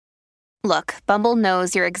Look, Bumble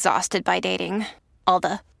knows you're exhausted by dating. All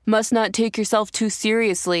the must not take yourself too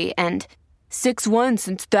seriously and 6'1"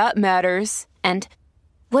 since that matters. And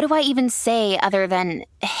what do I even say other than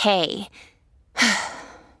hey?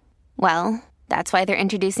 Well, that's why they're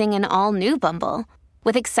introducing an all-new Bumble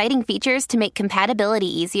with exciting features to make compatibility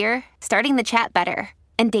easier, starting the chat better,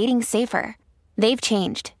 and dating safer. They've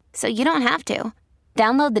changed, so you don't have to.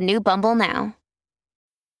 Download the new Bumble now.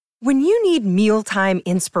 When you need mealtime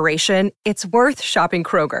inspiration, it's worth shopping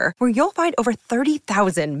Kroger, where you'll find over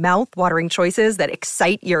 30,000 mouth-watering choices that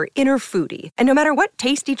excite your inner foodie. And no matter what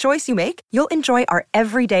tasty choice you make, you'll enjoy our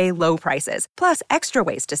everyday low prices, plus extra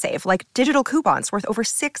ways to save, like digital coupons worth over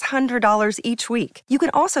 $600 each week. You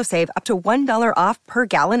can also save up to $1 off per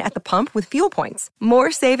gallon at the pump with fuel points.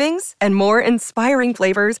 More savings and more inspiring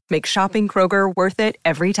flavors make shopping Kroger worth it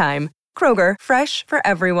every time. Kroger, fresh for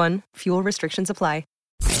everyone. Fuel restrictions apply.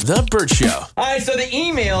 The Burt Show. All right, so the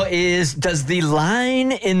email is, does the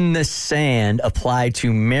line in the sand apply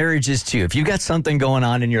to marriages too? If you got something going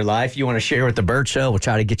on in your life you want to share with the Burt Show, we'll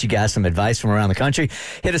try to get you guys some advice from around the country.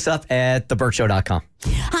 Hit us up at theburtshow.com.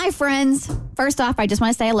 Hi, friends. First off, I just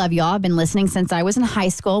want to say I love y'all. I've been listening since I was in high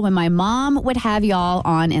school when my mom would have y'all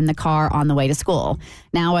on in the car on the way to school.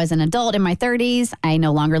 Now, as an adult in my 30s, I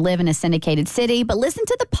no longer live in a syndicated city, but listen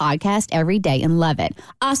to the podcast every day and love it.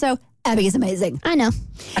 Also, Abby is amazing. I know.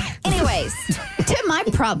 Anyways, to my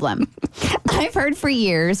problem. I've heard for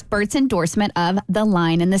years Bert's endorsement of the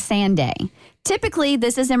line in the sand day. Typically,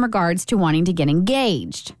 this is in regards to wanting to get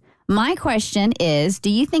engaged. My question is, do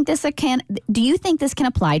you think this can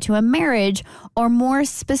apply to a marriage, or more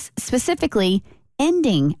specifically,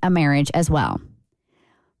 ending a marriage as well?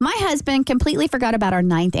 My husband completely forgot about our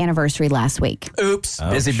 9th anniversary last week. Oops.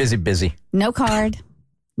 Ouch. Busy. No card,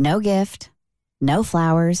 no gift, no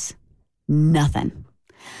flowers, nothing.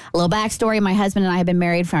 A little backstory, my husband and I have been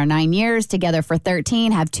married for 9 years, together for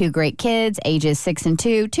 13, have 2 great kids, ages 6 and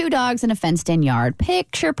 2, 2 dogs, and a fenced-in yard.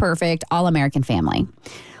 Picture perfect, all-American family.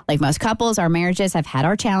 Like most couples, our marriages have had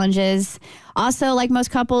our challenges. Also, like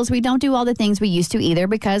most couples, we don't do all the things we used to either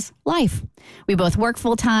because life. We both work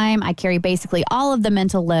full-time. I carry basically all of the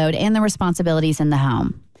mental load and the responsibilities in the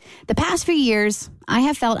home. The past few years, I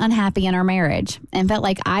have felt unhappy in our marriage and felt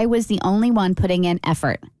like I was the only one putting in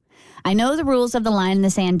effort. I know the rules of the line in the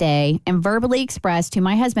sand day and verbally expressed to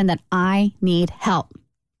my husband that I need help.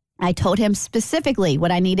 I told him specifically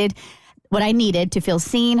what I needed to feel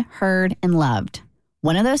seen, heard, and loved.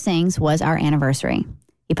 One of those things was our anniversary.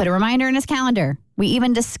 He put a reminder in his calendar. We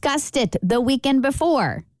even discussed it the weekend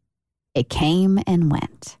before. It came and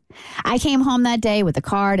went. I came home that day with a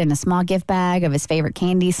card and a small gift bag of his favorite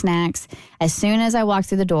candy snacks. As soon as I walked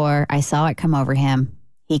through the door, I saw it come over him.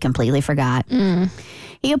 He completely forgot.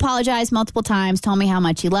 He apologized multiple times, told me how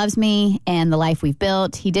much he loves me and the life we've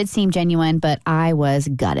built. He did seem genuine, but I was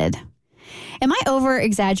gutted. Am I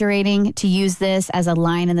over-exaggerating to use this as a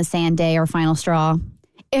line in the sand day or final straw?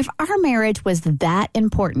 If our marriage was that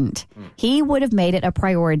important, he would have made it a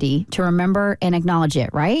priority to remember and acknowledge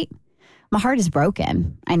it, right? My heart is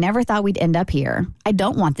broken. I never thought we'd end up here. I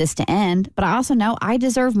don't want this to end, but I also know I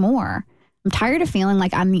deserve more. I'm tired of feeling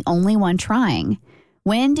like I'm the only one trying.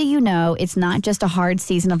 When do you know it's not just a hard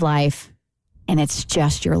season of life and it's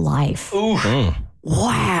just your life? Ooh.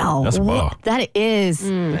 Wow. That's wow. That is.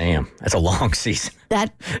 Damn, that's a long season.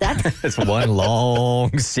 That's one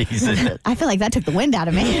long season. I feel like that took the wind out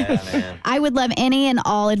of me. Yeah, man. I would love any and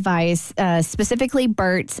all advice, specifically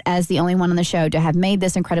Bert's as the only one on the show to have made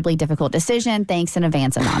this incredibly difficult decision. Thanks in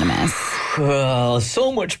advance, Anonymous. Oh,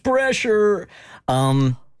 so much pressure.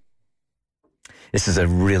 This is a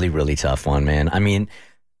really, really tough one, man. I mean,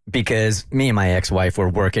 because me and my ex-wife were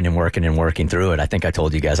working through it. I think I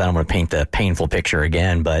told you guys, I don't want to paint the painful picture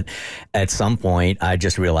again, but at some point, I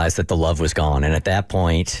just realized that the love was gone. And at that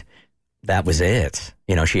point, that was it.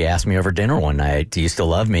 You know, she asked me over dinner one night, do you still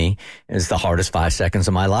love me? It was the hardest 5 seconds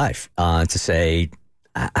of my life to say,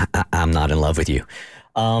 I'm not in love with you.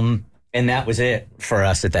 And that was it for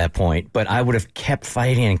us at that point. But I would have kept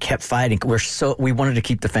fighting and kept fighting. We wanted to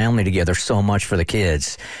keep the family together so much for the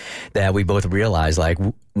kids that we both realized, like,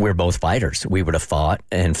 we're both fighters. We would have fought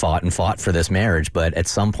for this marriage. But at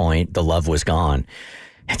some point, the love was gone.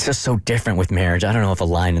 It's just so different with marriage. I don't know if a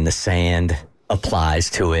line in the sand applies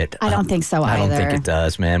to it. I don't think so either. I don't think it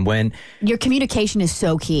does, man. When your communication is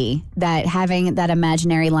so key, that having that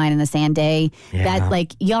imaginary line in the sand day, that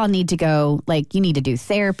like y'all need to go, like you need to do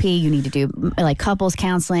therapy, you need to do like couples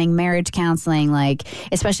counseling, marriage counseling, like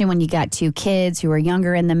especially when you got 2 kids who are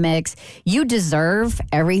younger in the mix. You deserve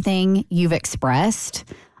everything you've expressed.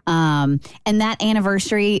 And that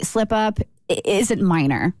anniversary slip up, isn't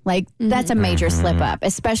minor. Like, that's a major slip up,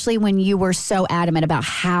 especially when you were so adamant about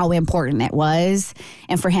how important it was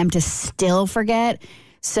and for him to still forget.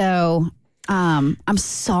 So I'm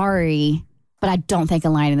sorry, but I don't think a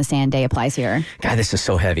line in the sand day applies here. God, this is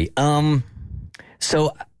so heavy.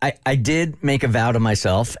 So I did make a vow to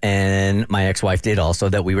myself, and my ex-wife did also,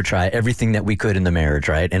 that we would try everything that we could in the marriage,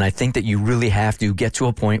 right? And I think that you really have to get to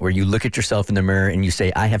a point where you look at yourself in the mirror and you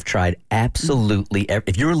say, I have tried absolutely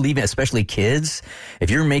if you're leaving, especially kids, if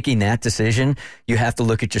you're making that decision, you have to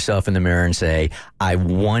look at yourself in the mirror and say, I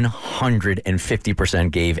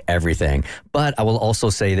 150% gave everything. But I will also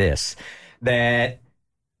say this, that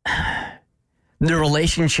the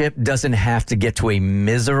relationship doesn't have to get to a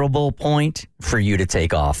miserable point for you to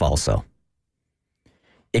take off also.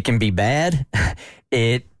 It can be bad.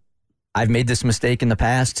 I've made this mistake in the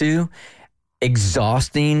past too.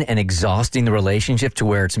 Exhausting the relationship to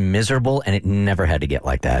where it's miserable, and it never had to get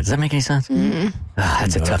like that. Does that make any sense?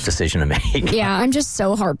 That's a tough decision to make. Yeah, I'm just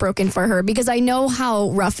so heartbroken for her because I know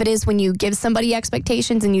how rough it is when you give somebody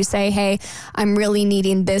expectations and you say, hey, I'm really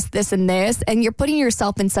needing this, this, and this. And you're putting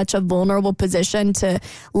yourself in such a vulnerable position to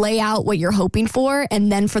lay out what you're hoping for,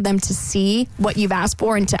 and then for them to see what you've asked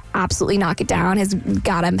for and to absolutely knock it down has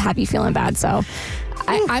got to have you feeling bad. So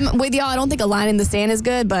I'm with y'all. I don't think a line in the sand is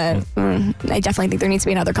good, but I definitely think there needs to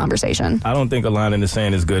be another conversation. I don't think a line in the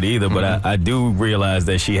sand is good either, but I do realize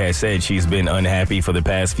that she has said she's been unhappy for the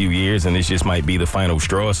past few years, and this just might be the final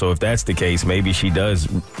straw. So if that's the case, maybe she does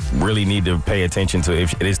really need to pay attention to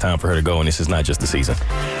if it is time for her to go, and this is not just the season.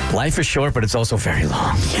 Life is short, but it's also very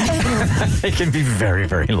long. It can be very,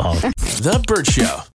 very long. The Bert Show.